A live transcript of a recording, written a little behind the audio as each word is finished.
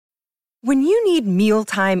When you need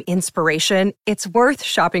mealtime inspiration, it's worth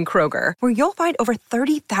shopping Kroger, where you'll find over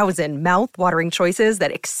 30,000 mouth-watering choices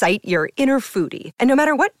that excite your inner foodie. And no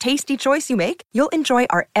matter what tasty choice you make, you'll enjoy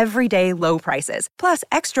our everyday low prices, plus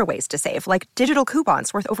extra ways to save, like digital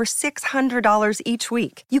coupons worth over $600 each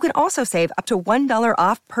week. You can also save up to $1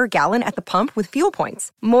 off per gallon at the pump with fuel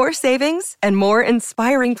points. More savings and more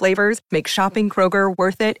inspiring flavors make shopping Kroger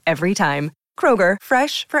worth it every time. Kroger,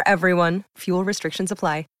 fresh for everyone. Fuel restrictions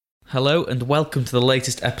apply. Hello and welcome to the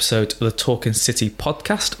latest episode of the Talking City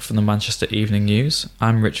podcast from the Manchester Evening News.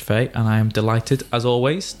 I'm Rich Fay and I am delighted, as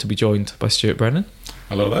always, to be joined by Stuart Brennan.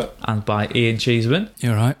 Hello there. And by Ian Cheeseman.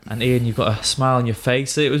 You're right. And Ian, you've got a smile on your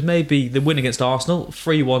face. It was maybe the win against Arsenal,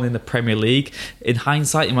 3-1 in the Premier League. In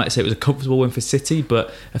hindsight, you might say it was a comfortable win for City,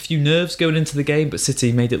 but a few nerves going into the game, but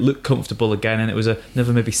City made it look comfortable again, and it was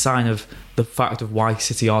another maybe sign of the fact of why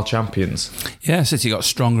City are champions. Yeah, City got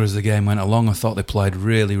stronger as the game went along. I thought they played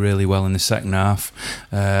really, really well in the second half.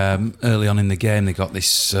 Early on in the game, they got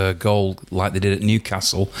this goal like they did at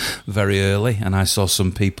Newcastle very early, and I saw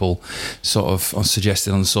some people sort of suggesting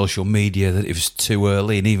on social media that it was too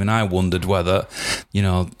early, and even I wondered whether,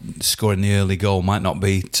 scoring the early goal might not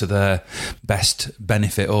be to their best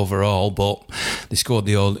benefit overall, but they scored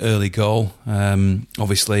the early goal.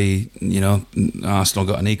 Obviously, Arsenal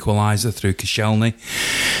got an equaliser through Koscielny.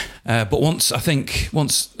 But once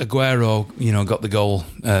Aguero, got the goal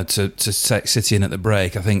to take City in at the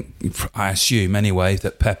break, I assume anyway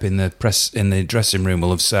that Pep in the dressing room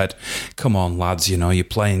will have said, "Come on, lads, you're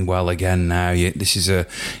playing well again now. This is a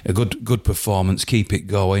good performance. Keep it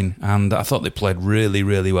going." And I thought they played really,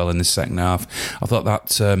 really well in the second half. I thought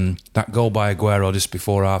that goal by Aguero just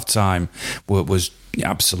before half time was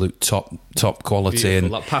absolute top quality.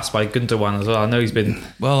 Beautiful. And that pass by Gundogan as well. I know he's been...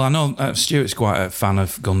 Well, I know Stuart's quite a fan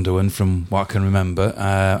of Gundogan from what I can remember,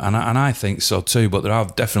 and I think so too, but there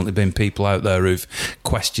have definitely been people out there who've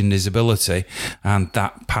questioned his ability, and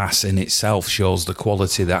that pass in itself shows the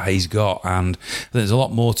quality that he's got, and there's a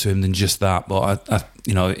lot more to him than just that, but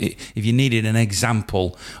if you needed an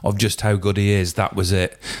example of just how good he is, that was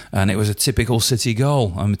it. And it was a typical City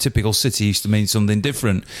goal. Typical City used to mean something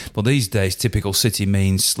different, but these days typical City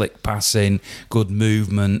means slick passing, good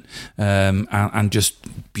movement, and just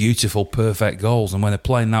beautiful, perfect goals. And when they're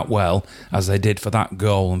playing that well, as they did for that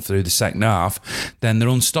goal and through the second half, then they're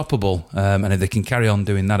unstoppable. And if they can carry on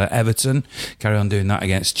doing that at Everton, carry on doing that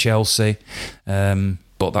against Chelsea,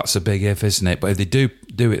 but that's a big if, isn't it? But if they do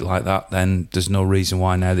it like that, then there's no reason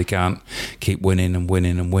why now they can't keep winning and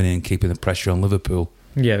winning and winning, keeping the pressure on Liverpool.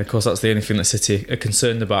 Yeah, of course, that's the only thing that City are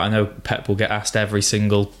concerned about. I know Pep will get asked every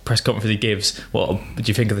single press conference he gives, what do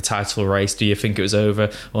you think of the title race? Do you think it was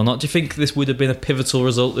over or not? Do you think this would have been a pivotal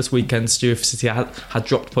result this weekend, Stu, if City had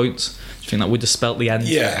dropped points? Do you think that would have spelt the end?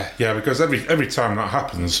 Yeah, because every time that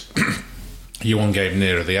happens, you're one game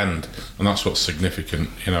nearer the end, and that's what's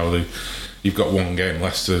significant. You've got one game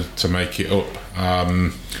less to make it up.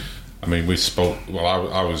 We spoke... Well,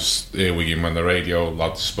 I was earwigging when the radio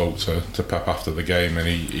lads spoke to Pep after the game, and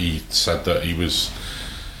he said that he was...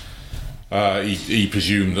 he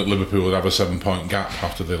presumed that Liverpool would have a 7-point gap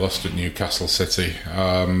after they lost at Newcastle City,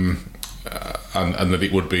 and that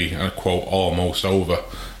it would be, quote, almost over.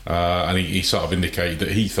 And he sort of indicated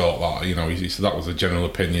that he thought that, he said that was the general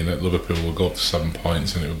opinion, that Liverpool would go up to 7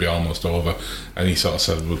 points and it would be almost over. And he sort of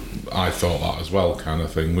said, well, I thought that as well, kind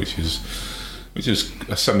of thing, which is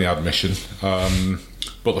a semi-admission.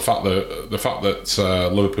 But the fact that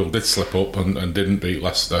Liverpool did slip up and didn't beat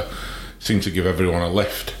Leicester seemed to give everyone a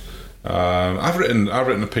lift. I've written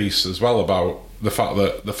a piece as well about the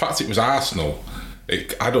fact it was Arsenal.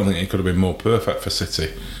 I don't think it could have been more perfect for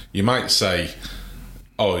City. You might say,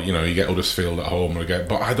 you get Huddersfield at home again,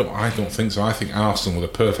 but I don't think so. I think Arsenal were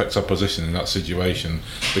the perfect opposition in that situation,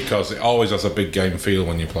 because it always has a big game feel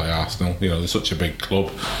when you play Arsenal. They're such a big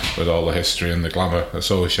club with all the history and the glamour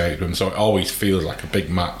associated with them, so it always feels like a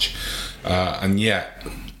big match. And yet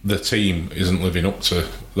the team isn't living up to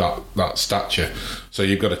that stature. So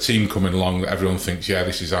you've got a team coming along that everyone thinks, yeah,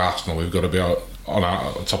 this is Arsenal. We've got to be on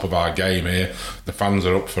top of our game here. The fans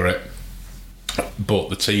are up for it, but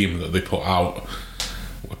the team that they put out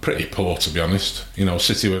were pretty poor, to be honest.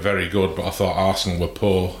 City were very good, but I thought Arsenal were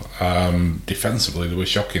poor. Defensively, they were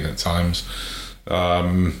shocking at times.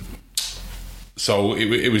 So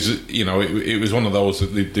it was one of those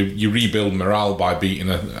that you rebuild morale by beating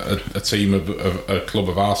a team of a club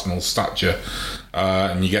of Arsenal's stature,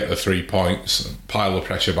 and you get the 3 points, pile of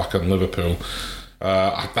pressure back on Liverpool.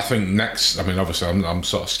 I think next, obviously I'm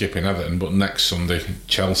sort of skipping Everton, but next Sunday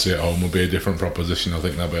Chelsea at home will be a different proposition. I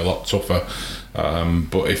think they'll be a lot tougher.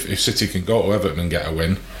 But if City can go to Everton and get a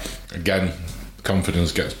win, again,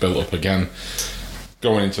 confidence gets built up again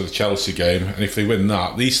going into the Chelsea game. And if they win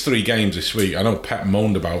that, these 3 games this week, I know Pep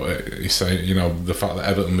moaned about it. He's saying, you know, the fact that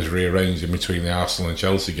Everton was rearranged in between the Arsenal and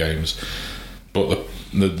Chelsea games. But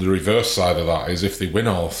the reverse side of that is if they win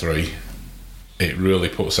all 3, it really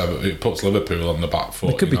puts Liverpool on the back foot.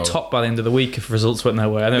 They could be top by the end of the week if results went their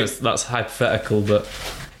way. I know that's hypothetical, but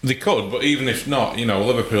they could. But even if not, you know,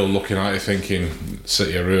 Liverpool looking at it thinking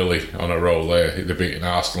City are really on a roll there. They're beating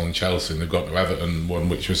Arsenal and Chelsea, and they've got to Everton, one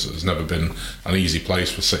which has never been an easy place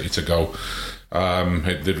for City to go.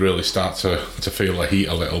 They'd really start to feel the heat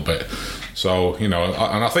a little bit. So, you know,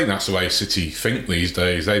 and I think that's the way City think these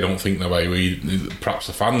days. They don't think the way perhaps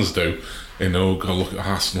the fans do. You know, go look at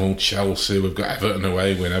Arsenal, Chelsea, we've got Everton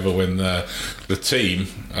away, we never win there. The team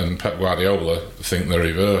and Pep Guardiola think the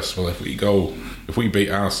reverse. Well, if we beat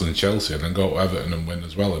Arsenal and Chelsea and then go to Everton and win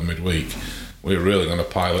as well in midweek, we're really going to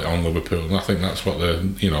pile it on Liverpool. And I think that's what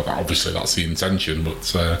obviously that's the intention,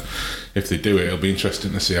 but if they do it, it'll be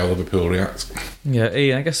interesting to see how Liverpool react. Yeah,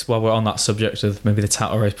 Ian, I guess while we're on that subject of maybe the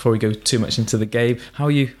title race, before we go too much into the game, how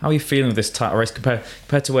are you feeling with this title race compared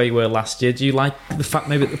to where you were last year? Do you like the fact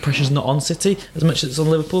maybe that the pressure's not on City as much as it's on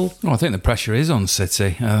Liverpool? Well, I think the pressure is on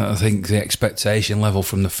City. I think the expectation level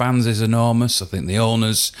from the fans is enormous. I think the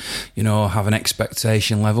owners, you know, have an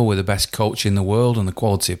expectation level with the best coach in the world and the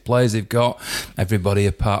quality of players they've got. Everybody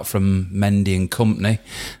apart from Mendy and company,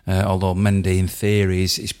 although Mendy in theory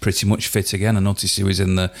is pretty much fit again. I noticed he was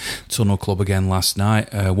in the Tunnel Club again last night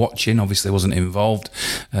watching. Obviously wasn't involved.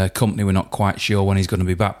 Company, we're not quite sure when he's going to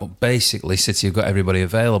be back, but basically City have got everybody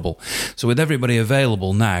available. So with everybody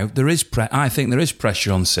available now, I think there is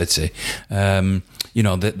pressure on City. You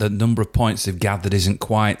know, the number of points they've gathered isn't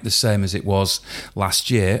quite the same as it was last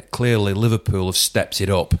year. Clearly Liverpool have stepped it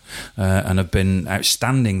up and have been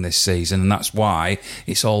outstanding this season, and that's why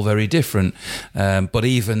it's all very different. But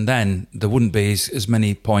even then, there wouldn't be as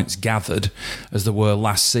many points gathered as there were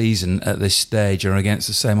last season at this stage or against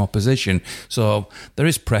the same opposition. So there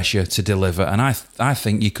is pressure to deliver, and I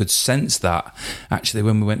think you could sense that actually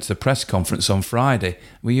when we went to the press conference on Friday.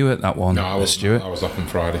 Were you at that one? No, I was, Stuart? I was up on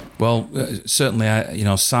Friday. Well, certainly,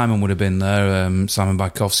 Simon would have been there, Simon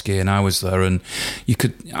Bajkowski, and I was there, and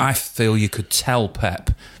I feel you could tell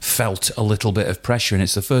Pep felt a little bit of pressure, and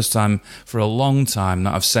it's the first time for a long time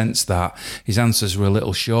that I've sensed that. His answers were a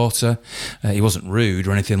little shorter. He wasn't rude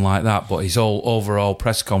or anything like that, but his overall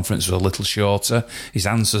press conference was a little shorter. His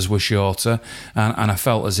answers were shorter, and I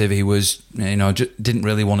felt as if he was, didn't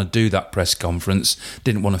really want to do that press conference,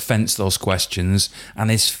 didn't want to fence those questions,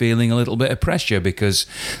 and is feeling a little bit of pressure because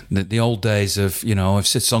the old days of,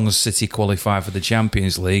 if as long as City qualify for the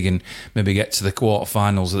Champions League and maybe get to the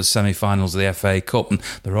quarterfinals or the semi-finals of the FA Cup, and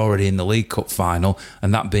they're already in the League Cup final,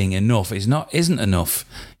 and that being enough isn't enough.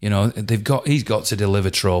 He's got to deliver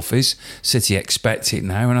trophies. City expect it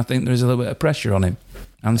now, and I think there's a little bit of pressure on him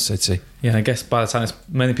and City. Yeah, I guess by the time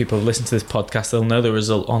many people have listened to this podcast, they'll know the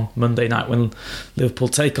result on Monday night when Liverpool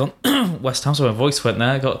take on West Ham. So my voice went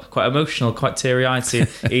there, got quite emotional, quite teary-eyed, seeing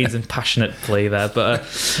Ian's impassionate play there. But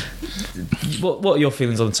what are your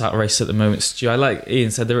feelings on the title race at the moment, Stu? Like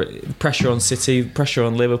Ian said, there is pressure on City, pressure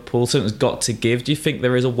on Liverpool, something's got to give. Do you think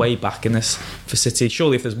there is a way back in this for City?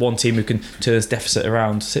 Surely if there's one team who can turn this deficit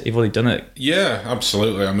around, City have already done it. Yeah,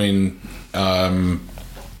 absolutely. I mean,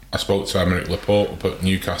 I spoke to Aymeric Laporte up at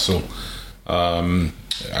Newcastle, and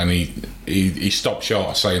he stopped short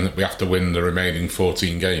of saying that we have to win the remaining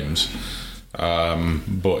 14 games.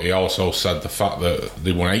 But he also said the fact that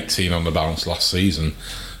they won 18 on the bounce last season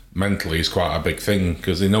mentally is quite a big thing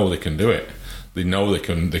because they know they can do it. They know they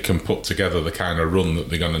can put together the kind of run that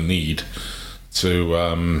they're going to need to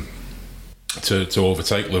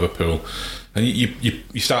overtake Liverpool. And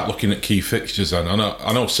you start looking at key fixtures then.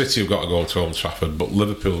 I know City have got to go to Old Trafford, but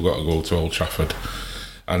Liverpool have got to go to Old Trafford.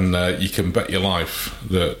 And you can bet your life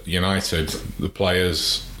that United, the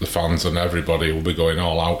players, the fans and everybody will be going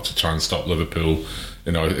all out to try and stop Liverpool.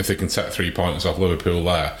 If they can take 3 points off Liverpool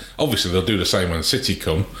there. Obviously they'll do the same when City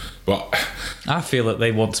come, but I feel that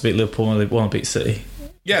they want to beat Liverpool and they want to beat City.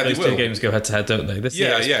 Yeah, those they will. two games go head to head, don't they?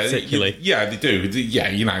 Particularly. Yeah, they do. Yeah,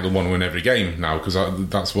 United want to win every game now because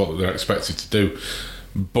that's what they're expected to do.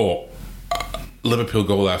 But Liverpool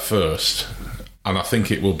go there first, and I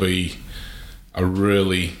think it will be a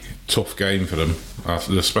really tough game for them,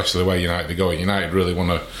 especially the way United are going. United really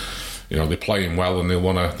want to, they're playing well, and they'll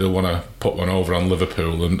want to put one over on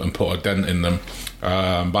Liverpool and put a dent in them.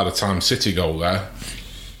 By the time City go there,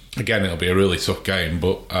 again, it'll be a really tough game,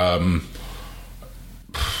 but.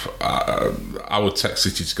 I would take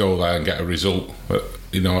City to go there and get a result,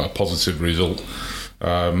 a positive result,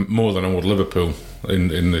 more than I would Liverpool in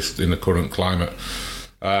the current climate.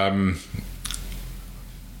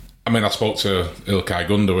 I spoke to Ilkay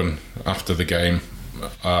Gundogan after the game,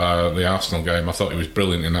 the Arsenal game. I thought he was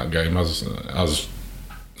brilliant in that game, as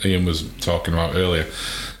Ian was talking about earlier.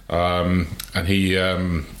 And he,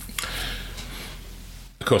 of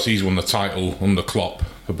course, he's won the title under Klopp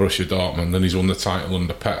for Borussia Dortmund, and he's won the title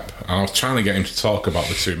under Pep. And I was trying to get him to talk about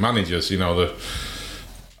the two managers,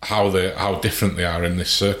 how different they are in this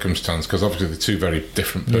circumstance, because obviously they're two very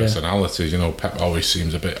different personalities. Pep always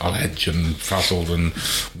seems a bit on edge and frazzled and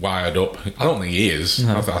wired up. I don't think he is.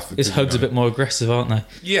 No. His hugs a bit more aggressive, aren't they?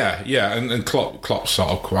 Yeah, and Klopp's sort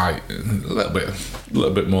of quite a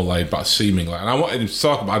little bit more laid back, seemingly. And I wanted him to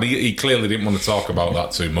talk about it. He clearly didn't want to talk about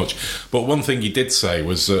that too much. But one thing he did say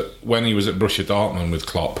was that when he was at Borussia Dortmund with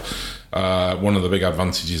Klopp, one of the big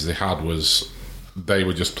advantages they had was they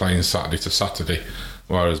were just playing Saturday to Saturday.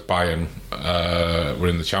 Whereas Bayern were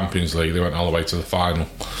in the Champions League, they went all the way to the final.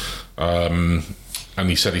 And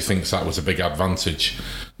he said he thinks that was a big advantage.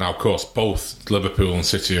 Now, of course, both Liverpool and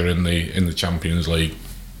City are in the Champions League,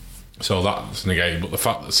 so that's negated. But the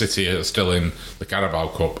fact that City are still in the Carabao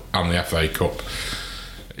Cup and the FA Cup,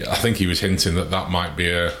 I think he was hinting that might be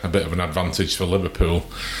a bit of an advantage for Liverpool.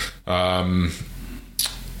 And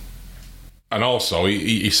also,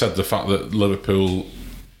 he said the fact that Liverpool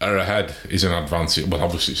are ahead is an advantage. Well,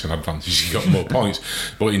 obviously it's an advantage, you've got more points,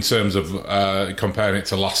 but in terms of comparing it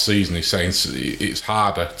to last season, he's saying it's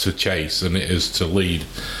harder to chase than it is to lead,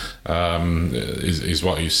 is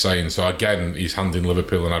what he's saying. So again, he's handing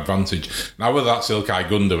Liverpool an advantage. Now whether that's Ilkay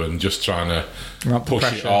Gundogan just trying to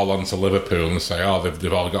push it all onto Liverpool and say,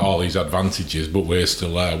 they've all got all these advantages, but we're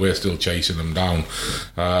still there, we're still chasing them down,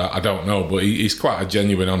 I don't know, but he's quite a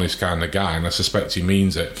genuine, honest kind of guy, and I suspect he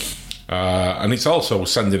means it. And it's also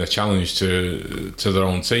sending a challenge to their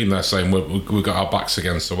own team. They're saying, we've got our backs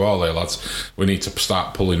against the wall here, lads. We need to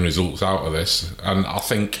start pulling results out of this. And I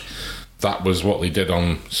think that was what they did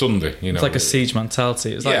on Sunday. It's like a siege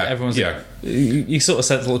mentality. It's like everyone's... You sort of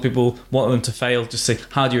said a lot of people want them to fail. Just say,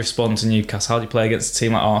 how do you respond to Newcastle? How do you play against a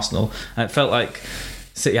team like Arsenal? And it felt like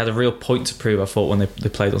City had a real point to prove, I thought, when they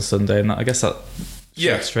played on Sunday. And I guess that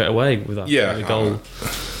straight away with that goal.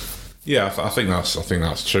 I think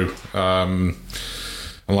that's true. And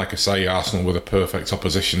like I say, Arsenal were the perfect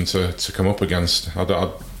opposition to come up against.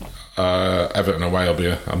 Everton away will be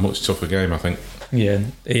a much tougher game, I think. Yeah,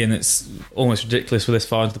 Ian, it's almost ridiculous with this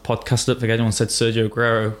far into the podcast. I don't think anyone said Sergio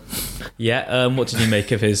Aguero. What did you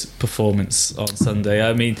make of his performance on Sunday?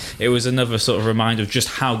 I mean, it was another sort of reminder of just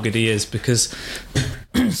how good he is, because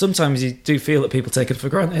sometimes you do feel that people take it for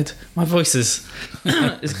granted. My voice is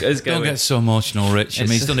going. Don't get so emotional, Rich.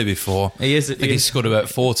 He's done it before. He is. I think he's scored about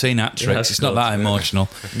 14 hat-tricks. It's not that emotional.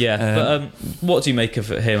 But what do you make of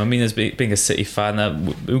him? I mean, as being a City fan,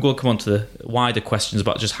 we're going to come on to the wider questions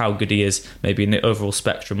about just how good he is, maybe in the overall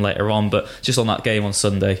spectrum later on, but just on that game on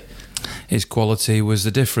Sunday. His quality was the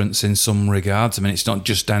difference in some regards. I mean, it's not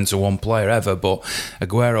just down to one player ever, but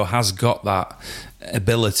Aguero has got that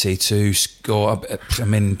ability to score. I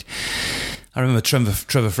mean, I remember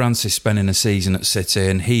Trevor Francis spending a season at City,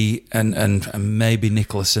 and he and maybe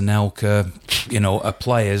Nicolas Anelka, are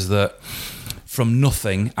players that from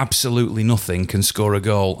nothing, absolutely nothing, can score a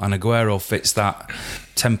goal, and Aguero fits that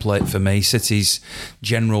template for me. City's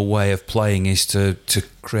general way of playing is to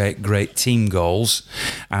create great team goals,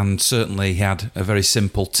 and certainly he had a very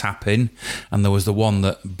simple tap in, and there was the one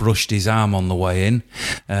that brushed his arm on the way in.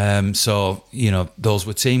 So those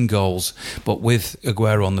were team goals. But with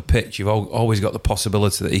Aguero on the pitch, you've always got the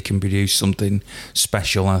possibility that he can produce something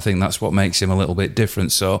special, and I think that's what makes him a little bit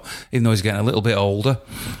different. So even though he's getting a little bit older,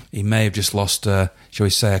 he may have just lost, shall we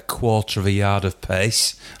say, a quarter of a yard of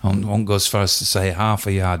pace. I won't go as far as to say half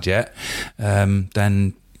a yard yet.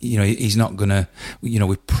 Then he's not going to,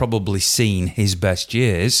 we've probably seen his best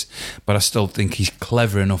years, but I still think he's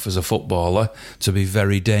clever enough as a footballer to be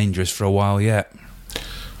very dangerous for a while yet.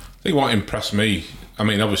 I think what impressed me, I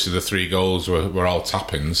mean, obviously the 3 goals were all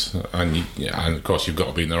tap-ins, and of course you've got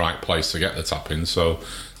to be in the right place to get the tap-ins, so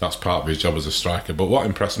that's part of his job as a striker. But what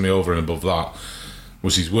impressed me over and above that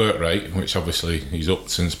was his work rate, which obviously he's upped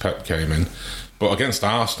since Pep came in. But against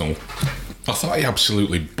Arsenal, I thought he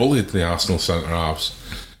absolutely bullied the Arsenal centre-halves.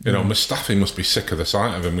 Mustafi must be sick of the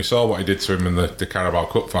sight of him. We saw what he did to him in the Carabao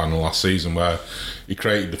Cup final last season, where he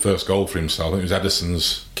created the first goal for himself. It was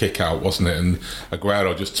Ederson's kick out, wasn't it? And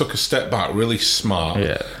Aguero just took a step back, really smart,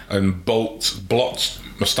 and blocked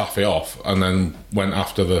Mustafi off and then went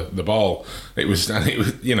after the ball. It was,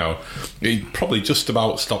 you know, he probably just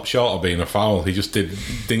about stopped short of being a foul. He just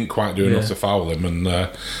didn't quite do enough to foul him. And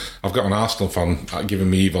I've got an Arsenal fan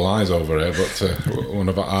giving me evil eyes over here, but one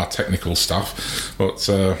of our technical staff. But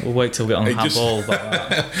we'll wait till we get on handball about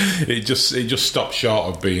that. it just stopped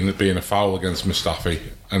short of being a foul against Mustafi,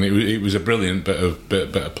 and it was a brilliant bit of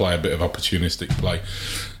play, a bit of opportunistic play.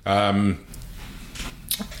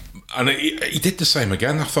 And he did the same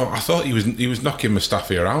again. I thought he was knocking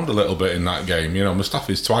Mustafi around a little bit in that game. You know,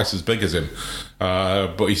 Mustafi's twice as big as him,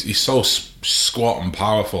 but he's so squat and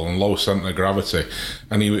powerful and low centre of gravity,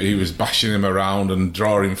 and he was bashing him around and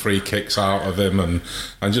drawing free kicks out of him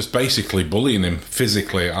and just basically bullying him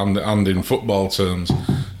physically and in football terms.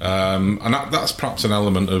 And that's perhaps an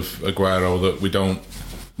element of Aguero that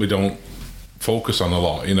we don't focus on a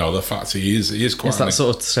lot. You know, the fact he is quite... It's that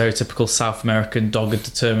sort of stereotypical South American dogged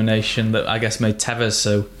determination that I guess made Tevez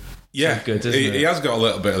so good, isn't it? He has got a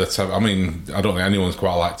little bit of the Tevez. I mean, I don't think anyone's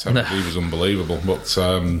quite like Tevez. No. He was unbelievable, but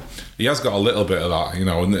he has got a little bit of that, you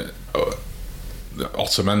know. And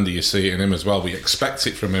Otamendi, you see it in him as well. We expect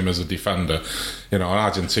it from him as a defender. You know, an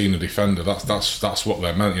Argentina defender, that's what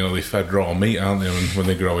they're meant. You know, they fed raw meat, aren't they, when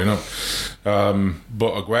they're growing up.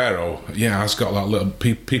 But Aguero, has got that little...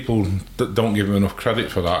 People that don't give him enough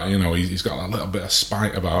credit for that. You know, he's got that little bit of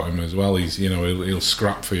spite about him as well. He's, you know, he'll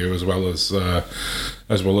scrap for you as well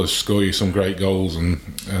as score you some great goals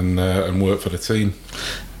and work for the team.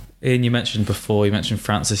 Ian, you mentioned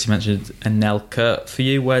Francis, you mentioned Anelka. For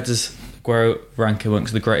you, where does Aguero rank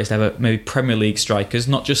amongst the greatest ever, maybe Premier League strikers,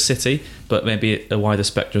 not just City, but maybe a wider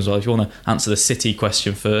spectrum as well? If you want to answer the City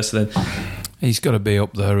question first, then... He's got to be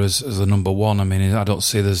up there as the number one. I mean, I don't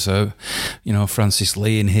see there's Francis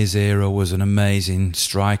Lee in his era was an amazing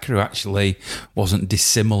striker who actually wasn't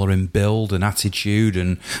dissimilar in build and attitude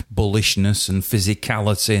and bullishness and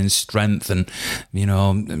physicality and strength and, you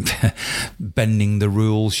know, bending the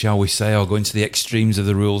rules, shall we say, or going to the extremes of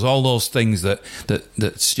the rules. All those things that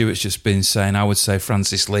Stuart's just been saying, I would say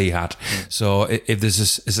Francis Lee had. So if there's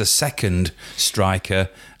a second striker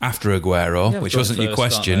after Aguero, which wasn't your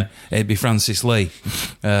question, it'd be Francis Lee.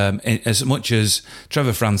 As much as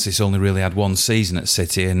Trevor Francis only really had one season at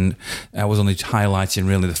City, and I was only highlighting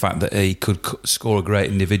really the fact that he could score great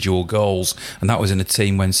individual goals, and that was in a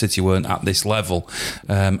team when City weren't at this level.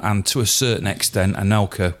 And to a certain extent,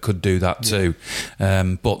 Anelka could do that too.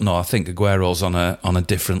 But no, I think Aguero's on a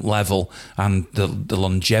different level, and the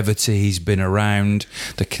longevity he's been around,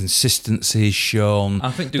 the consistency he's shown,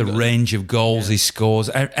 the range of goals he scores,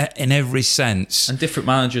 in every sense, and different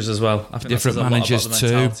managers as well. I think different managers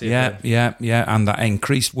too. Yeah, and that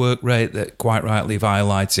increased work rate that quite rightly you've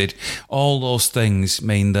highlighted. All those things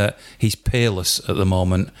mean that he's peerless at the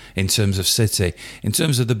moment in terms of City. In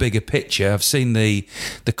terms of the bigger picture, I've seen the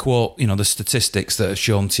quote, you know, the statistics that have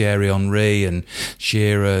shown Thierry Henry and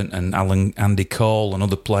Shearer and Andy Cole and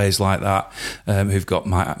other players like that who've got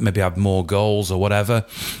maybe had more goals or whatever,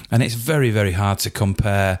 and it's very, very hard to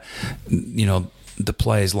compare, you know, the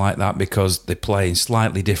players like that because they play in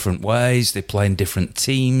slightly different ways, they play in different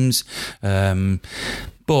teams.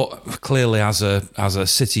 But clearly, as a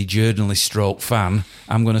City journalist stroke fan,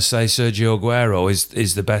 I'm going to say Sergio Aguero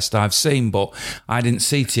is the best I've seen. But I didn't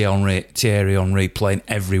see Thierry Henry playing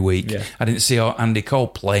every week. Yeah. I didn't see Andy Cole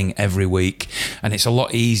playing every week. And it's a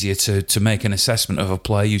lot easier to make an assessment of a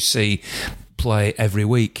player you see play every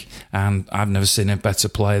week, and I've never seen a better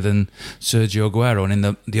player than Sergio Aguero. And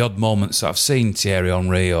in the odd moments that I've seen Thierry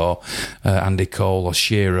Henry or Andy Cole or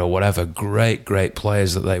Shearer or whatever, great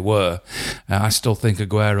players that they were, I still think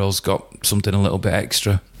Aguero's got something a little bit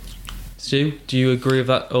extra. Stu, do you agree with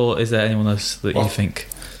that, or is there anyone else that you think?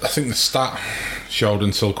 I think the stat showed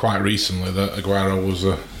until quite recently that Aguero was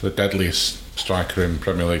the deadliest striker in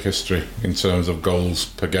Premier League history in terms of goals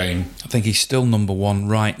per game. I think he's still number one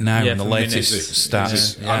right now in the latest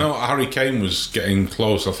stats. I know Harry Kane was getting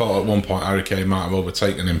close. I thought at one point Harry Kane might have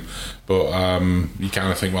overtaken him, but you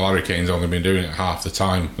kind of think, well, Harry Kane's only been doing it half the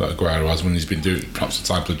time that Aguero has. When he's been doing it, perhaps the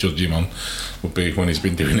time to judge him on would be when he's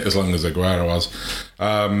been doing it as long as Aguero has.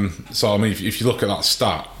 So I mean, if you look at that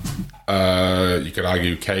stat, you could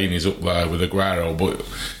argue Kane is up there with Aguero, but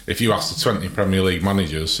if you ask the 20 Premier League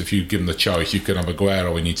managers, if you give them the choice, you can have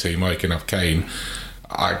Aguero in your team or you can have Kane.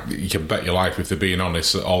 You can bet your life, if they're being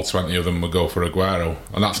honest, that all 20 of them would go for Aguero.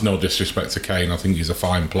 And that's no disrespect to Kane. I think he's a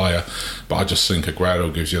fine player, but I just think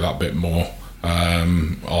Aguero gives you that bit more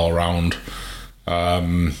all-round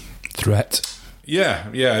threat.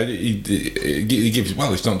 Yeah, he gives.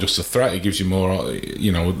 Well, it's not just a threat; he gives you more.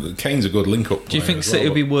 You know, Kane's a good link-up player. Do you think City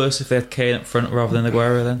would be worse if they had Kane up front rather than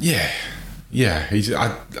Aguero then? Yeah,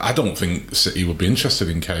 I don't think City would be interested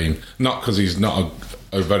in Kane. Not because he's not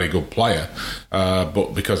a very good player,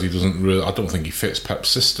 but because he doesn't really. I don't think he fits Pep's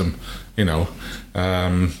system.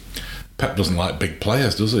 Pep doesn't like big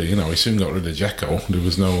players, does he? He soon got rid of Dzeko. There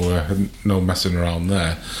was no messing around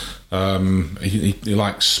there. He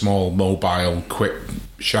likes small, mobile, quick,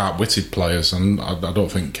 sharp-witted players, and I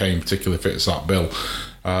don't think Kane particularly fits that bill.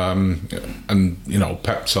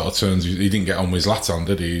 Pep sort of turns. He didn't get on with Zlatan,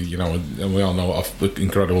 did he? And we all know what an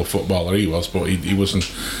incredible footballer he was, but he wasn't.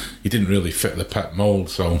 He didn't really fit the Pep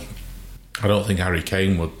mould. So I don't think Harry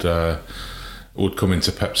Kane would come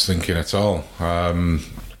into Pep's thinking at all.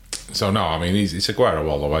 So no, I mean he's Aguero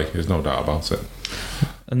all the way. There's no doubt about it.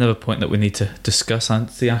 Another point that we need to discuss,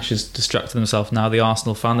 Anthony Ash has distracted himself now, the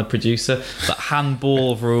Arsenal fan, the producer, that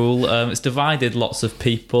handball rule. It's divided lots of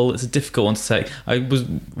people. It's a difficult one to take. I was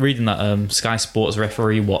reading that Sky Sports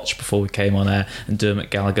referee watch before we came on air, and Dermot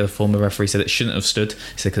Gallagher, the former referee, said it shouldn't have stood. He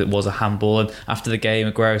said because it was a handball, and after the game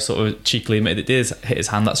Aguero sort of cheekily admitted it did hit his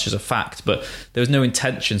hand. That's just a fact, but there was no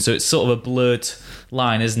intention, so it's sort of a blurred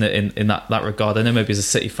line, isn't it, in that regard. I know maybe as a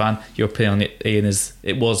City fan your opinion on it, Ian, is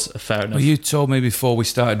it was fair enough. Well, you told me before we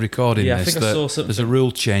started recording I this think I saw something. There's a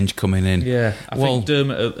rule change coming in. I think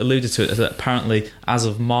Dermot alluded to it, that apparently as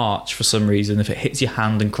of March, for some reason, if it hits your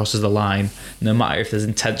hand and crosses the line, no matter if there's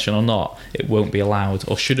intention or not, it won't be allowed,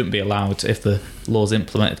 or shouldn't be allowed if the law's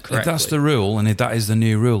implemented correctly. If that's the rule, and if that is the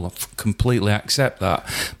new rule, I completely accept that.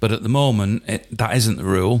 But at the moment, that isn't the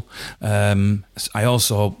rule. I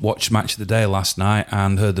also watched Match of the Day last night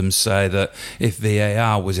and heard them say that if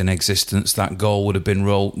VAR was in existence, that goal would have been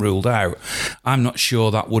ruled out. I'm not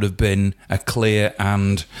sure that would have been a clear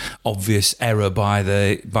and obvious error by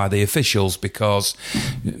the officials, because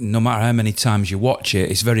no matter how many times you watch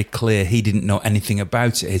it, it's very clear he didn't know anything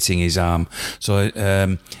about it hitting his arm. So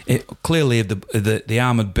clearly, if the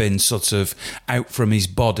arm had been sort of out from his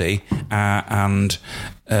body and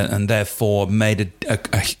therefore made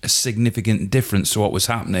a significant difference to what was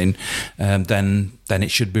happening, then it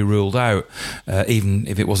should be ruled out, even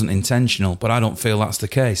if it wasn't intentional. But I don't feel that's the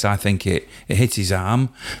case. I think it hit his arm,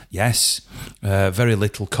 yes, very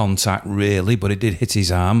little contact really, but it did hit his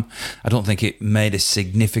arm. I don't think it made a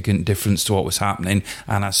significant difference to what was happening,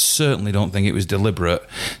 and I certainly don't think it was deliberate.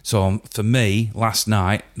 So for me, last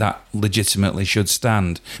night, that legitimately should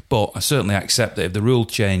stand. But I certainly accept that if the rule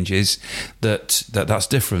changes, that's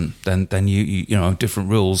different. Then you know different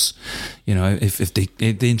rules. If they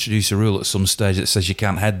introduce a rule at some stage that says you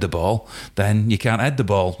can't head the ball, then you can't head the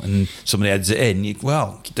ball, and somebody heads it in.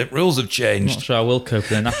 The rules have changed. I'm not sure I will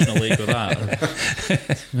cope in the National League with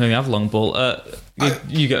that. We have long ball.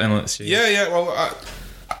 You get in, let's see. Yeah. Well,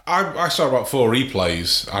 I saw about 4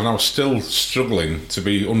 replays, and I was still struggling to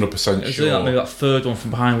be 100% sure. Maybe that third one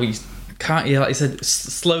from behind where you can't, like you said,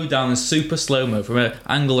 slow down in super slow-mo from an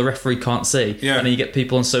angle the referee can't see. Yeah. And then you get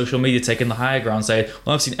people on social media taking the higher ground saying,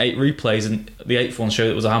 well, I've seen 8 replays and the 8th one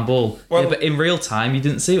showed it was a handball. Well, but in real time, you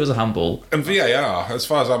didn't see it was a handball. And VAR, as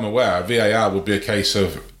far as I'm aware, VAR would be a case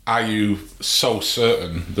of, are you so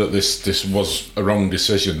certain that this was a wrong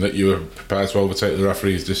decision that you were prepared to overtake the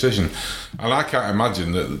referee's decision? And I can't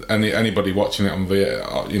imagine that anybody watching it on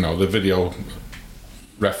the video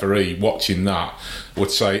referee watching that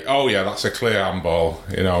would say, oh yeah, that's a clear handball.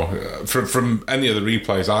 From any of the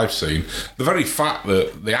replays I've seen, the very fact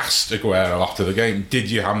that they asked Aguero after the game,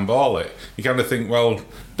 did you handball it? You kind of think, well,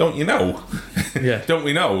 don't you know? Yeah. Don't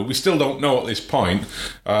we know? We still don't know at this point.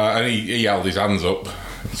 And he held his hands up.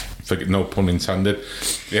 No pun intended.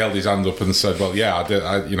 He held his hand up and said, well, yeah, I did.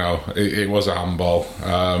 It was a handball.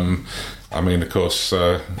 Of course,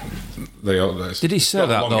 did he say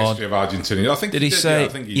that though? History of Argentina. I think did he say?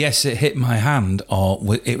 Yes, it hit my hand, or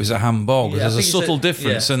it was a handball. Because there's a subtle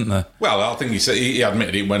difference, isn't there? Well, I think he said he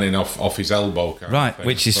admitted it went in off his elbow. Right,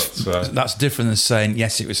 which is that's different than saying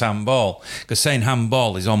yes, it was handball. Because saying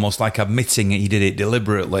handball is almost like admitting he did it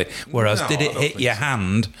deliberately. Whereas, did it hit your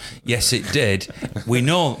hand? Yes, it did. We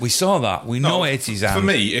saw that. We know it hit his hand. For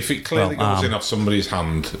me, if it clearly goes in off somebody's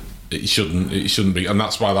hand, it shouldn't be, and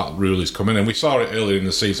that's why that rule is coming in. We saw it earlier in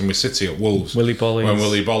the season with City at Wolves, when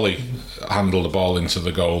Willy Bolly handled the ball into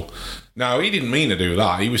the goal. Now, he didn't mean to do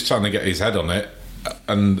that. He was trying to get his head on it,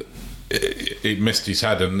 and it missed his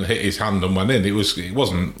head and hit his hand and went in. It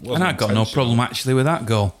wasn't. And I got no problem actually with that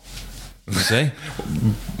goal. You see?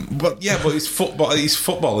 But it's football. It's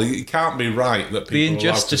football. It can't be right that people are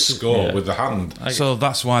allowed to score with the hand. So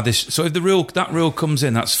that's why this. So if that rule comes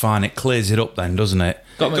in, that's fine. It clears it up then, doesn't it?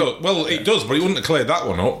 It does, but it wouldn't have cleared that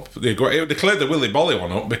one up. It would have cleared the Willy Bolly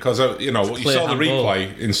one up because you saw the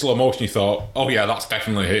replay in slow motion. You thought, oh yeah, that's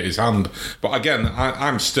definitely hit his hand. But again,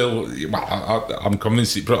 I'm still. I'm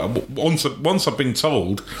convinced. Once I've been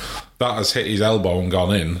told that has hit his elbow and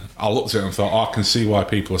gone in, I looked at it and thought, I can see why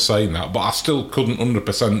people are saying that, but I still couldn't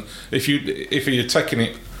 100%. If you'd taken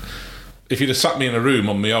it, if you'd have sat me in a room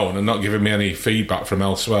on my own and not given me any feedback from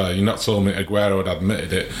elsewhere, you're not told me Aguero had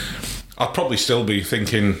admitted it, I'd probably still be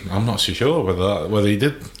thinking, I'm not so sure whether he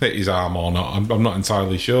did hit his arm or not. I'm not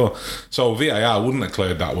entirely sure. So VAR wouldn't have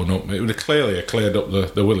cleared that one up. It would have clearly cleared up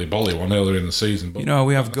the Willy Bolly one earlier in the season. But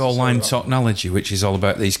we have goal line technology, which is all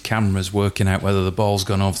about these cameras working out whether the ball's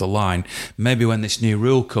gone over the line. Maybe when this new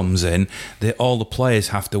rule comes in, all the players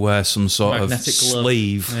have to wear some sort magnetic of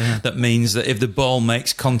sleeve that means that if the ball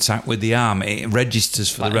makes contact with the arm, it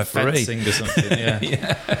registers for the referee. Fencing or something,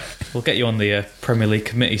 yeah. We'll get you on the Premier League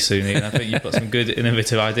committee soon, Ian. I think you've got some good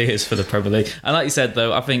innovative ideas for the Premier League. And like you said,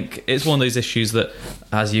 though, I think it's one of those issues that,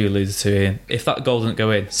 as you alluded to, Ian, if that goal doesn't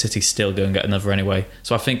go in, City's still go and get another anyway.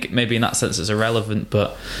 So I think maybe in that sense it's irrelevant,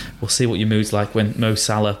 but we'll see what your mood's like when Mo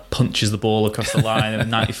Salah punches the ball across the line in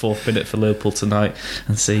the 94th minute for Liverpool tonight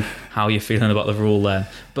and see how you're feeling about the rule then.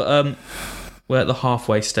 But we're at the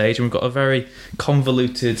halfway stage and we've got a very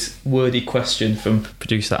convoluted, wordy question from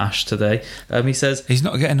producer Ash today. He says... He's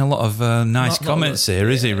not getting a lot of nice comments here,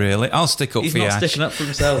 is he, really? I'll stick up for you, Ash. He's not sticking up for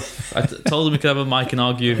himself. I told him we could have a mic and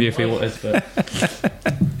argue with you if he wanted, but...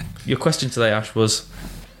 Your question today, Ash, was...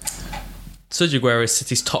 Sergio Aguero is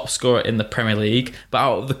City's top scorer in the Premier League, but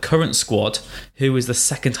out of the current squad, who is the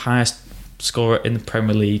second highest scorer in the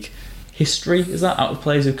Premier League history? Is that out of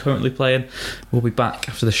players who are currently playing? We'll be back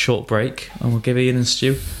after the short break and we'll give Ian and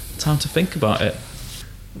Stu time to think about it.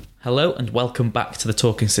 Hello and welcome back to the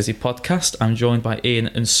Talking City podcast. I'm joined by Ian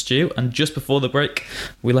and Stu, and just before the break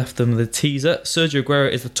we left them the teaser. Sergio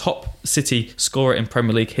Aguero is the top City scorer in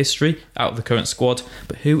Premier League history out of the current squad,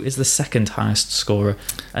 but who is the second highest scorer?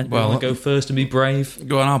 And we'll go first and be brave.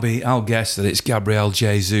 Go on, I'll guess that it's Gabriel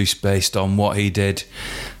Jesus, based on what he did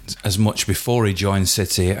as much before he joined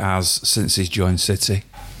City as since he's joined City.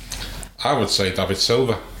 I would say David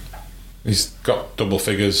Silva. He's got double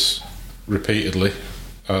figures repeatedly.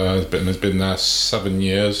 Has been there 7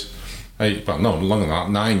 years, 8, but no, longer than that,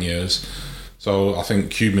 9 years. So I think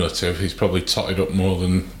cumulative, he's probably totted up more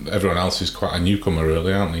than everyone else. He's quite a newcomer,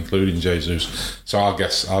 really, aren't he? Including Jesus. So I'll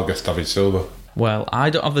guess David Silva. Well, I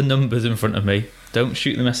don't have the numbers in front of me. Don't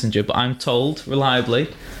shoot the messenger, but I'm told reliably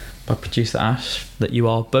by producer Ash that you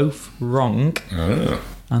are both wrong. Oh.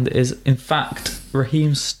 And it is, in fact,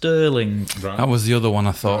 Raheem Sterling. Right. That was the other one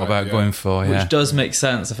I thought about going for, Which does make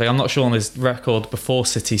sense. I think I'm not sure on his record before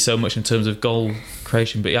City so much in terms of goal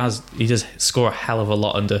creation, but he does score a hell of a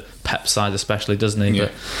lot under Pep's side especially, doesn't he? Yeah.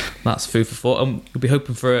 But that's food for thought. And we'll be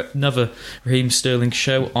hoping for another Raheem Sterling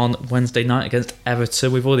show on Wednesday night against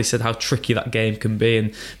Everton. We've already said how tricky that game can be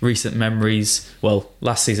in recent memories. Well,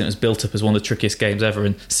 last season it was built up as one of the trickiest games ever,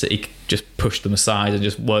 and City just pushed them aside and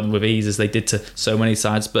just won with ease as they did to so many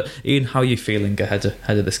sides. But Ian, how are you feeling ahead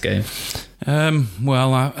of this game?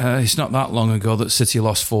 It's not that long ago that City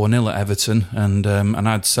lost 4-0 at Everton, and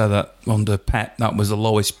I'd say that under Pep that was the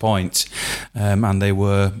lowest point, and they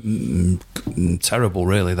were terrible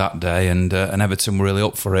really that day, and Everton were really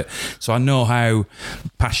up for it. So I know how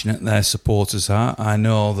passionate their supporters are. I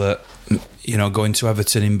know that, you know, going to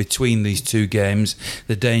Everton in between these two games,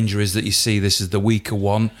 the danger is that you see this as the weaker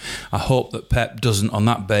one. I hope that Pep doesn't, on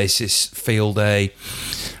that basis, field a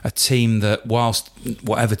team that, whilst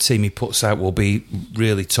whatever team he puts out will be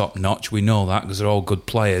really top notch, we know that because they're all good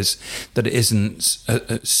players, that it isn't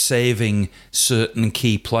saving certain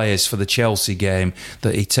key players for the Chelsea game,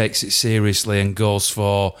 that he takes it seriously and goes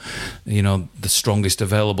for, you know, the strongest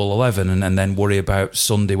available 11 and then worry about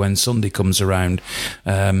Sunday when Sunday comes around.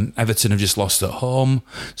 Everton have just lost at home,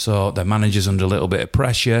 so their manager's under a little bit of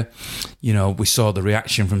pressure. You know, we saw the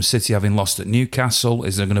reaction from City having lost at Newcastle.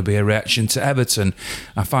 Is there going to be a reaction to Everton?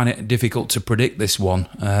 I find it difficult to predict this one,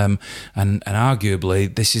 and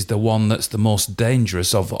arguably this is the one that's the most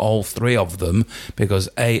dangerous of all three of them, because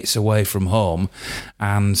A, it's away from home,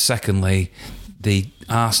 and secondly, the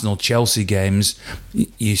Arsenal-Chelsea games,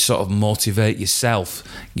 you sort of motivate yourself.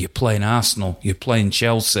 You're playing Arsenal, you're playing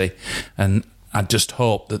Chelsea, and I just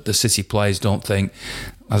hope that the City players don't think,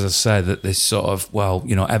 as I say, that this sort of,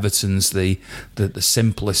 Everton's the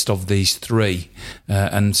simplest of these three,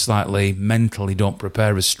 and slightly mentally don't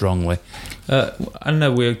prepare as strongly. I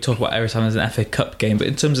know we talk about every time there's an FA Cup game, but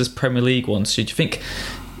in terms of Premier League ones, do you think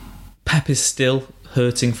Pep is still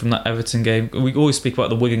hurting from that Everton game? We always speak about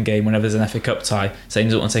the Wigan game whenever there's an FA Cup tie, saying he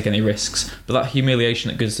doesn't want to take any risks, but that humiliation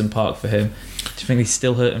at Goodison Park for him, do you think he's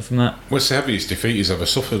still hurting from that? Well, it's the heaviest defeat he's ever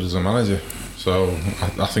suffered as a manager, so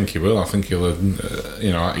I think he will. I think he'll,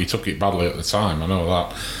 he took it badly at the time, I know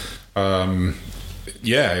that.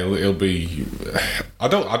 He'll be. I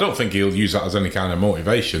don't think he'll use that as any kind of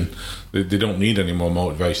motivation. They don't need any more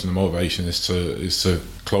motivation. The motivation is to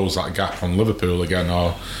close that gap on Liverpool again,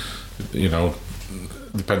 or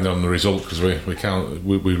depending on the result, because we're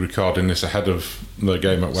recording this ahead of the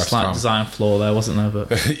game at West Ham. Slight design flaw there, wasn't there?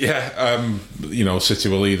 But City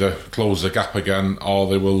will either close the gap again, or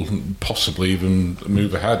they will possibly even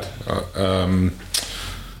move ahead.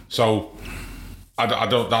 So I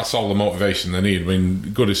don't. That's all the motivation they need. I mean,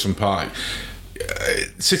 Goodison Park.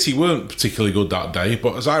 City weren't particularly good that day,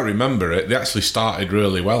 but as I remember it, they actually started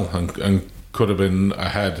really well and could have been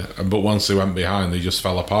ahead. But once they went behind, they just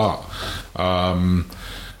fell apart.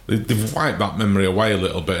 They've wiped that memory away a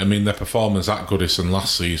little bit. I mean, their performance at Goodison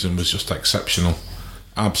last season was just exceptional.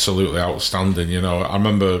 Absolutely outstanding. I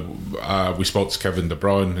remember we spoke to Kevin De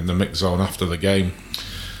Bruyne in the mix zone after the game,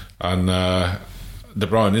 and De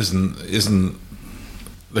Bruyne isn't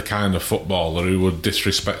the kind of footballer who would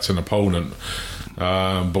disrespect an opponent,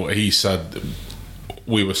 but he said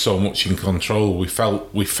we were so much in control. We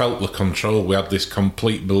felt the control. We had this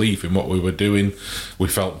complete belief in what we were doing. We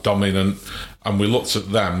felt dominant, and we looked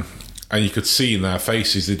at them, and you could see in their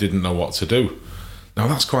faces they didn't know what to do. Now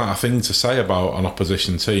that's quite a thing to say about an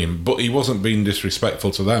opposition team, but he wasn't being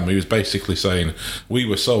disrespectful to them. He was basically saying we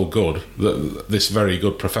were so good that this very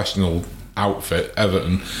good professional outfit,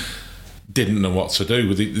 Everton, didn't know what to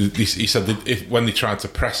do. He said that when they tried to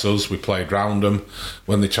press us, we played round them.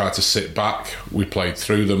 When they tried to sit back, we played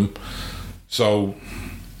through them. So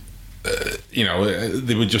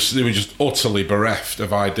they were just utterly bereft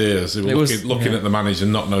of ideas. They were looking at the manager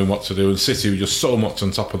not knowing what to do, and City were just so much on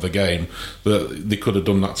top of the game that they could have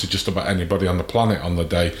done that to just about anybody on the planet on the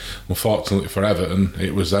day. Unfortunately for Everton,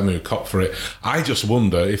 it was them who copped for it. I just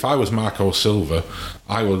wonder, if I was Marco Silva,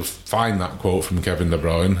 I would find that quote from Kevin De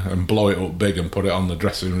Bruyne and blow it up big and put it on the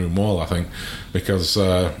dressing room wall, I think, because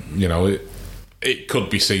it could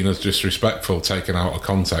be seen as disrespectful, taken out of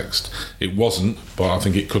context. It wasn't, but I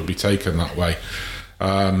think it could be taken that way.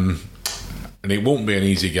 And it won't be an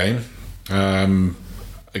easy game. Again,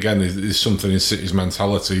 there's something in City's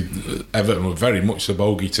mentality. Everton were very much the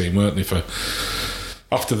bogey team, weren't they,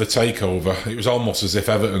 after the takeover? It was almost as if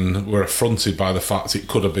Everton were affronted by the fact it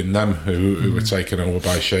could have been them who were taken over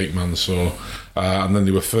by Sheikh Mansour. And then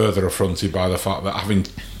they were further affronted by the fact that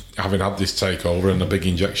having had this takeover and a big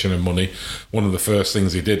injection of money, one of the first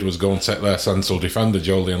things he did was go and take their central defender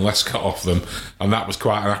Joleon Lescott off them, and that was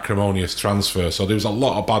quite an acrimonious transfer. So there was a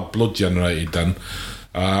lot of bad blood generated then.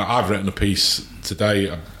 I've written a piece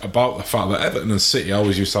today about the fact that Everton and City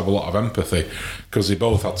always used to have a lot of empathy, because they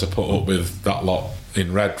both had to put up with that lot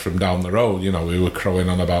in red from down the road. We were crowing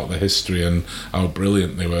on about the history and how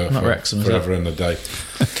brilliant they were forever and a day.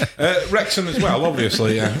 Wrexham as well,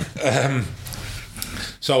 obviously, yeah.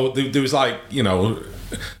 So there was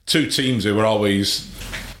two teams who were always,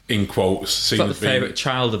 in quotes, seen like the favourite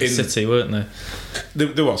child of the city, weren't they?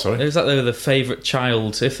 The what? Sorry, it was like they were the favourite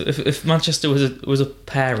child. If Manchester was a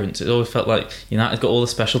parent, it always felt like United got all the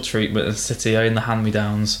special treatment, and City are in the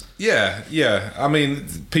hand-me-downs. Yeah. I mean,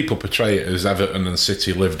 people portray it as Everton and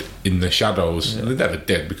City lived in the shadows. Yeah. They never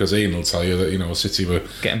did, because Ian will tell you that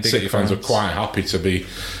City fans were quite happy to be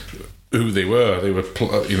who they were. They were,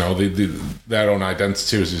 their own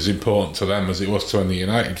identity was as important to them as it was to any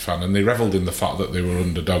United fan, and they revelled in the fact that they were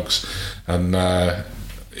underdogs, and the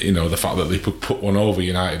fact that they could put one over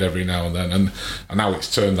United every now and then, and now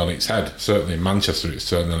it's turned on its head. Certainly in Manchester, it's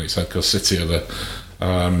turned on its head, because City are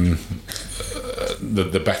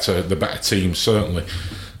the better team, certainly.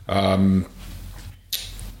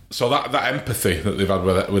 So that empathy that they've had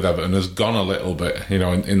with Everton has gone a little bit,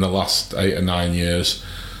 in the last 8 or 9 years.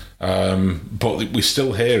 But we're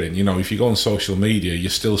still hearing, if you go on social media,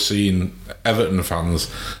 you're still seeing Everton fans.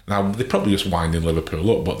 Now, they're probably just winding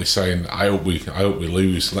Liverpool up, but they're saying, I hope we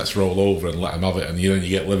lose, let's roll over and let them have it. And then you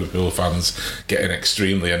get Liverpool fans getting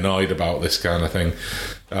extremely annoyed about this kind of thing.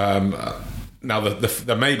 Now,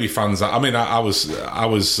 there may be fans that, I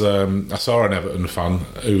saw an Everton fan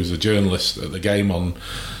who was a journalist at the game on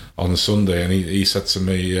Sunday, and he said to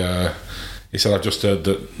me, he said, I've just heard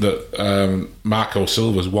that Marco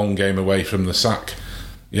Silva's one game away from the sack.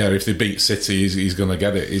 yeah, if they beat City, he's going to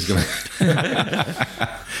get it. He's going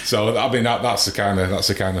to. So I mean, that's the kind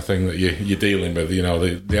of thing that you're dealing with. You know,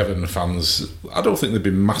 the Everton fans. I don't think they'd be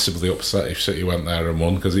massively upset if City went there and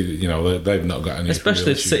won, because they've not got any.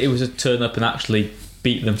 Especially if City was to turn up and actually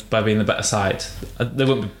beat them by being the better side. They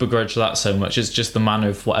wouldn't begrudge that so much. It's just the manner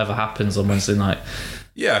of whatever happens on Wednesday night.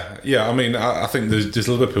 Yeah. I mean, I think there's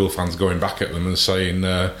Liverpool fans going back at them and saying,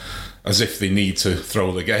 as if they need to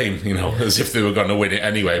throw the game, as if they were going to win it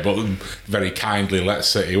anyway, but very kindly let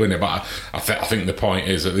City win it. But I think the point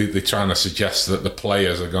is that they're trying to suggest that the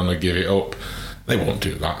players are going to give it up. They won't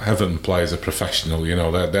do that. Everton players are professional.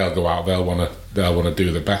 They'll go out. They'll want to do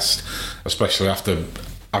the best, especially after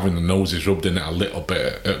having the noses rubbed in it a little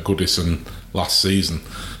bit at Goodison last season.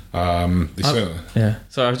 So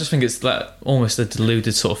I just think it's like almost a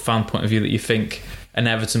deluded sort of fan point of view that you think an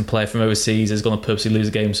Everton player from overseas is going to purposely lose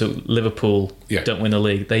a game so Liverpool don't win the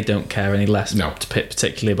league. They don't care any less,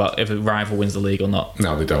 particularly about if a rival wins the league or not.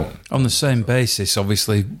 No, they don't. On the same basis,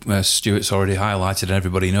 obviously, Stuart's already highlighted and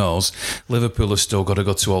everybody knows, Liverpool have still got to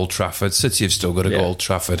go to Old Trafford, City have still got to go to Old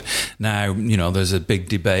Trafford. Now, there's a big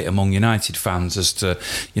debate among United fans as to,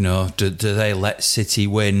 do they let City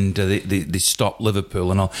win? Do they stop Liverpool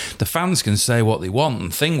and all? The fans can say what they want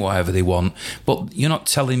and think whatever they want, but you're not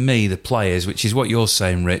telling me the players, which is what you're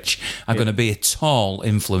saying, Rich, are going to be at all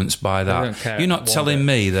influenced by that. You're not telling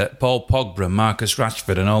me that Paul Pogba and Marcus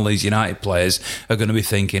Rashford and all these United players are going to be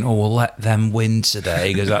thinking, oh, we'll let them win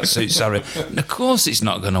today because that suits Sarri. Of course it's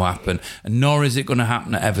not going to happen, nor is it going to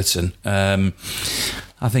happen at Everton.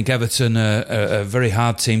 I think Everton are a very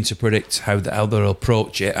hard team to predict how they'll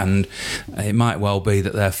approach it, and it might well be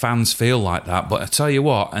that their fans feel like that. But I tell you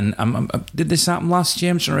what, and did this happen last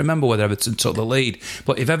year? I'm trying to remember whether Everton took the lead.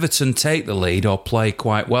 But if Everton take the lead or play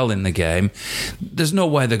quite well in the game, there's no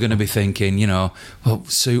way they're going to be thinking, well,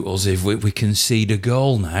 suit us if we concede a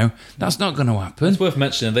goal now. That's not going to happen. It's worth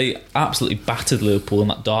mentioning, they absolutely battered Liverpool in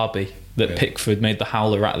that derby that Pickford made the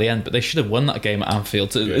howler at the end, but they should have won that game at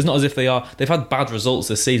Anfield. It's not as if they've had bad results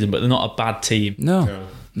this season, but they're not a bad team. No.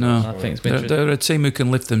 I think it's been they're a team who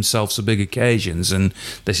can lift themselves to big occasions, and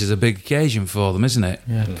this is a big occasion for them, isn't it?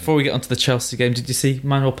 Yeah. Before we get onto the Chelsea game, did you see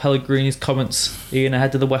Manuel Pellegrini's comments, Ian,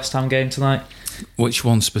 ahead of the West Ham game tonight? Which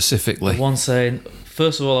one specifically? One saying,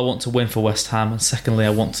 first of all, I want to win for West Ham, and secondly, I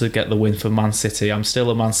want to get the win for Man City. I'm still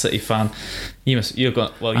a Man City fan. I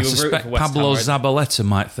suspect Pablo Zabaleta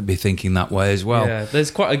might be thinking that way as well. Yeah,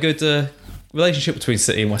 there's quite a good relationship between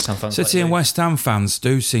City and West Ham fans. City and West Ham fans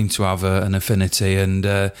do seem to have an affinity, and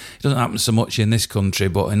it doesn't happen so much in this country,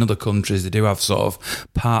 but in other countries they do have sort of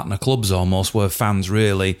partner clubs almost, where fans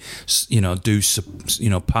really,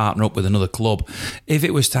 partner up with another club. If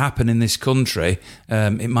it was to happen in this country,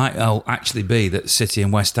 it might actually be that City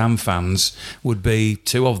and West Ham fans would be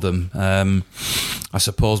two of them. I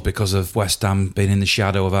suppose because of West Ham being in the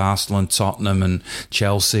shadow of Arsenal and Tottenham and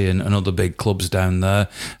Chelsea and other big clubs down there.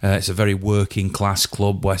 It's a very working class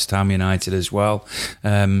club, West Ham United as well.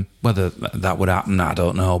 Whether that would happen, I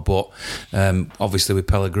don't know. But obviously with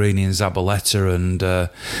Pellegrini and Zabaleta and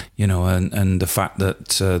the fact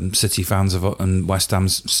that City fans and West Ham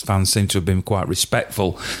fans seem to have been quite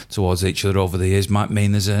respectful towards each other over the years might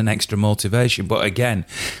mean there's an extra motivation. But again,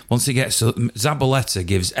 once it gets to Zabaleta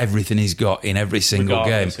gives everything he's got in every single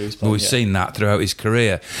game. We've seen that throughout his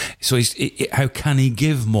career. So how can he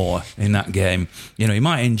give more in that game? He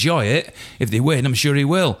might enjoy it. If they win, I'm sure he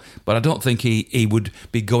will. But I don't think he would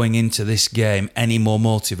be going into this game any more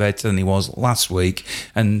motivated than he was last week.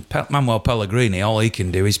 And Manuel Pellegrini, all he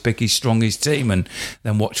can do is pick his strongest team and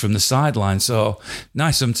then watch from the sideline. So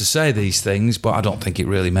nice of him to say these things, but I don't think it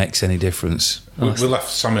really makes any difference. We left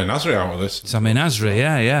Sami Nasri out of this. Sami Nasri,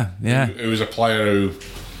 yeah. Who was a player who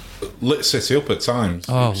lit City up at times.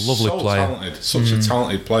 Oh, lovely player. Talented, such a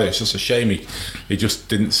talented player. It's just a shame he just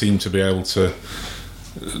didn't seem to be able to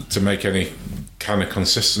make any kind of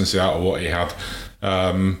consistency out of what he had.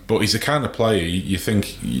 But he's the kind of player you think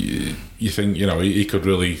he could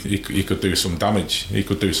really he could do some damage. He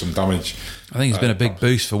could do some damage. I think it's been a big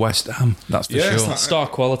boost for West Ham, that's for sure. It's that star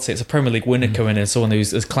quality. It's a Premier League winner coming in, someone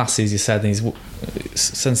who's as classy as you said, and he's a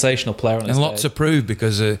sensational player on his and a lot to prove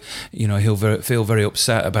because he'll feel very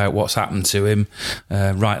upset about what's happened to him,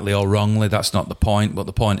 rightly or wrongly. That's not the point, but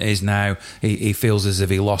the point is now he feels as if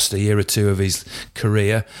he lost a year or two of his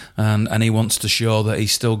career, and he wants to show that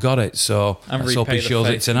he's still got it. So let's hope he shows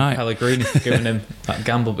it tonight. Pellegrini for giving him that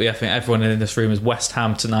gamble. But yeah, I think everyone in this room is West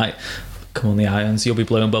Ham tonight. come on the Irons. You'll be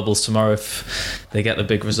blowing bubbles tomorrow if they get the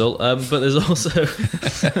big result. But there's also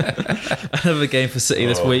another game for City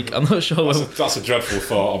this week. I'm not sure. That's a dreadful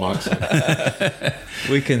thought, I might say.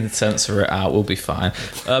 We can censor it out. We'll be fine.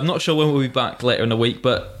 I'm not sure when we'll be back later in the week,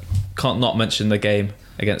 but can't not mention the game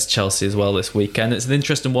against Chelsea as well this weekend. It's an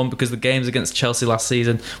interesting one because the games against Chelsea last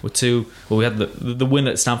season were two. Well, we had the win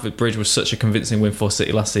at Stamford Bridge was such a convincing win for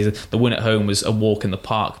City last season. The win at home was a walk in the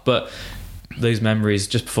park, but those memories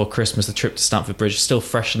just before Christmas, the trip to Stamford Bridge, still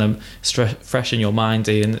fresh in your mind,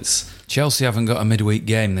 Ian. Chelsea haven't got a midweek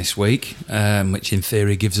game this week, which in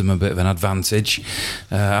theory gives them a bit of an advantage.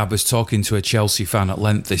 I was talking to a Chelsea fan at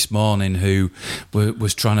length this morning who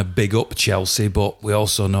was trying to big up Chelsea, but we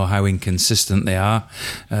also know how inconsistent they are.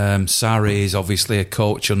 Sarri is obviously a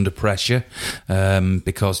coach under pressure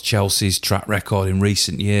because Chelsea's track record in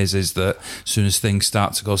recent years is that as soon as things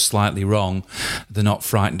start to go slightly wrong, they're not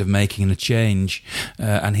frightened of making a change.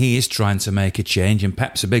 And he is trying to make a change, and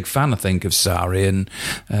Pep's a big fan, I think, of Sarri, and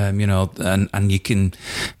and you can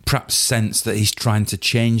perhaps sense that he's trying to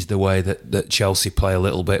change the way that Chelsea play a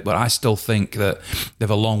little bit, but I still think that they have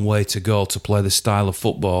a long way to go to play the style of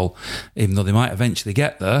football, even though they might eventually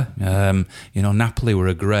get there. Napoli were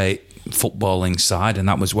a great footballing side, and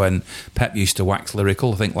that was when Pep used to wax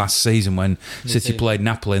lyrical. I think last season when City played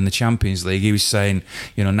Napoli in the Champions League, he was saying,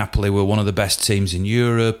 Napoli were one of the best teams in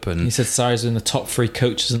Europe, and he said Sarri's in the top 3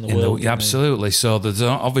 coaches in the world. Absolutely. So there's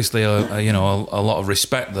obviously a lot of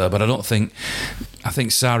respect there, but I think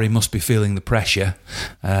Sarri must be feeling the pressure.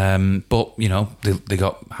 But they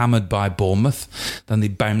got hammered by Bournemouth, then they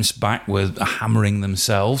bounced back with hammering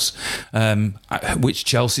themselves. Which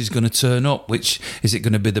Chelsea's going to turn up? Which is it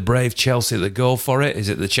going to be the brave Chelsea that go for it? Is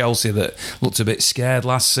it the Chelsea that looked a bit scared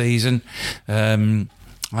last season?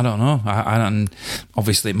 I don't know. And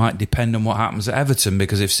obviously, it might depend on what happens at Everton,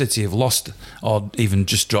 because if City have lost or even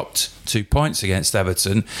just dropped 2 points against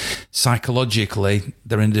Everton, psychologically,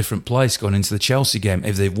 they're in a different place going into the Chelsea game.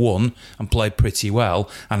 If they've won and played pretty well,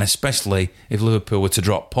 and especially if Liverpool were to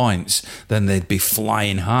drop points, then they'd be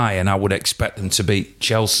flying high, and I would expect them to beat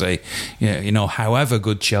Chelsea, however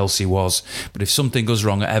good Chelsea was. But if something goes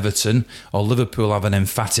wrong at Everton, or Liverpool have an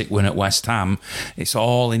emphatic win at West Ham, it's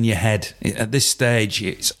all in your head. At this stage,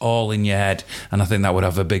 it's all in your head, and I think that would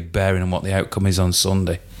have a big bearing on what the outcome is on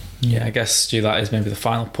Sunday. Yeah, I guess, Stu, that is maybe the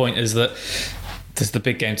final point, is that there's the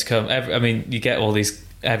big game to come. You get all these,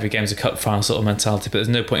 every game's a cup final sort of mentality, but there's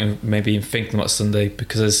no point in thinking about Sunday,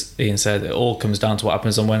 because as Ian said, it all comes down to what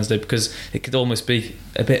happens on Wednesday, because it could almost be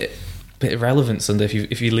a bit irrelevant Sunday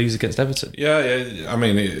if you lose against Everton. Yeah.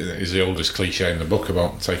 It is the oldest cliche in the book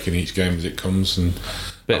about taking each game as it comes, and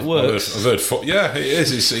but it works. I've heard it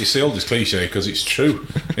is. It's the oldest cliche because it's true.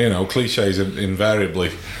 Cliches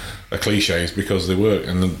invariably are cliches because they work,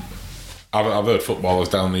 and I've heard footballers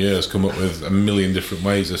down the years come up with a million different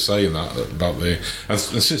ways of saying that about and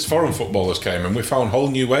since foreign footballers came in, we found whole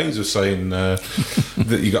new ways of saying that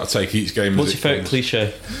you got to take each game. What's your favourite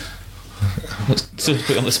cliche? So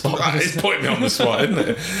put on the spot. It's putting me on the spot, isn't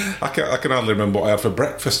it? I can hardly remember what I had for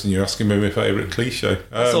breakfast, and you're asking me my favourite cliche.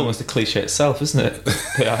 It's almost a cliche itself, isn't it?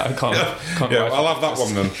 I can't. Yeah, I'll have that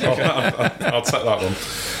one then. I'll take that one.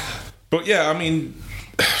 But yeah,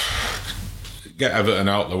 get Everton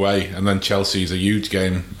out of the way, and then Chelsea's a huge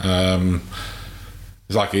game.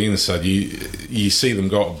 It's like Ian said, you see them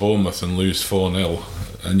go to Bournemouth and lose 4-0,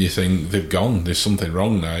 and you think they've gone, there's something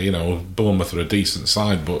wrong there. Bournemouth are a decent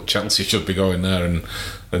side, but Chelsea should be going there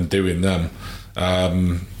and doing them.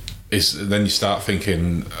 Then you start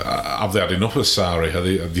thinking, have they had enough of Sarri? Are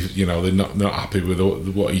they're not happy with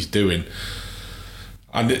what he's doing?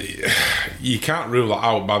 And you can't rule that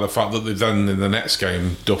out by the fact that they've then in the next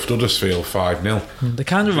game duffed Huddersfield 5-0. They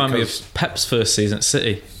kind of remind me of Pep's first season at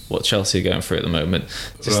City, what Chelsea are going through at the moment.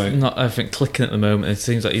 Just not everything clicking at the moment. It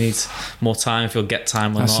seems like you need more time, if you'll get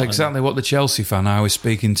time or not. That's exactly what the Chelsea fan I was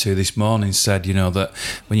speaking to this morning said, that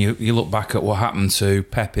when you look back at what happened to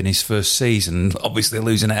Pep in his first season, obviously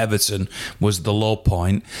losing at Everton was the low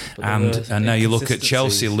point, and now you look at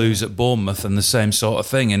Chelsea lose at Bournemouth and the same sort of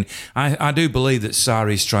thing. And I do believe that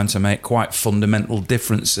Sarri's trying to make quite fundamental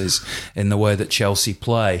differences in the way that Chelsea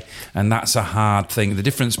play, and that's a hard thing. The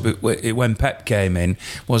difference when Pep came in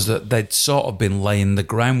was that they'd sort of been laying the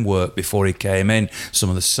groundwork before he came in. Some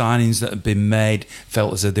of the signings that had been made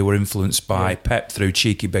felt as if they were influenced by Pep through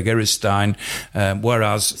cheeky Begiristain,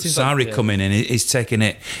 whereas Sarri coming in is taking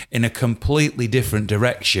it in a completely different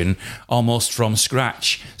direction, almost from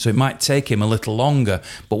scratch. So it might take him a little longer,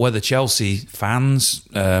 but whether Chelsea fans,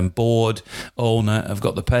 board, owner have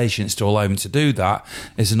got the patience to allow him to do that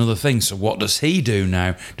is another thing. So what does he do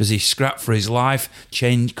now? Does he scrap for his life,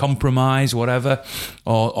 change, compromise, whatever?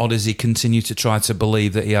 Or or does he continue to try to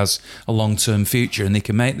believe that he has a long-term future and he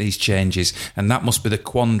can make these changes? And that must be the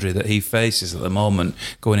quandary that he faces at the moment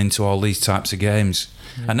going into all these types of games.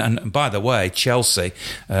 And by the way, Chelsea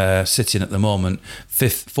sitting at the moment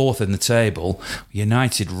fourth in the table,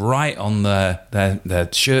 United right on their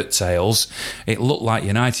shirt tails. It looked like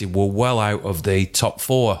United were well out of the top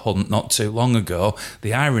four hunt not too long ago.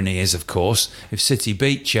 The irony is, of course, if City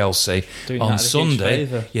beat Chelsea on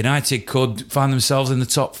Sunday, United could find themselves in the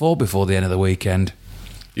top four before the end of the weekend.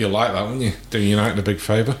 You'll like that, wouldn't you? Do United a big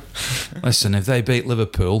favour? Listen, if they beat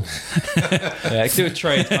Liverpool... Yeah, do a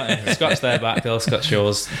trade. Scratch their back, they'll scratch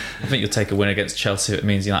yours. I think you'll take a win against Chelsea if it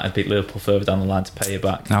means United beat Liverpool further down the line to pay you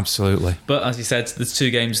back. Absolutely. But as you said, there's 2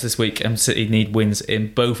 games this week and City need wins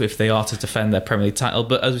in both if they are to defend their Premier League title.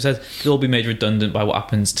 But as we said, it'll all be made redundant by what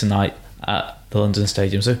happens tonight at the London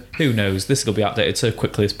Stadium. So who knows? This will be updated so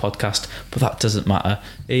quickly as podcast, but that doesn't matter.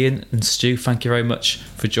 Ian and Stu, thank you very much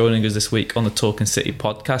for joining us this week on the Talking City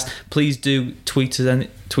podcast. Please do tweet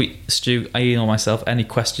Stu, Ian or myself any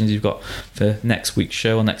questions you've got for next week's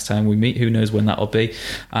show or next time we meet. Who knows when that will be.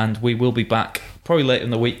 And we will be back probably later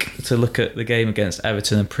in the week to look at the game against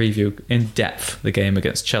Everton and preview in depth the game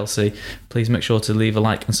against Chelsea. Please make sure to leave a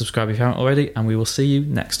like and subscribe if you haven't already, and we will see you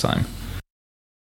next time.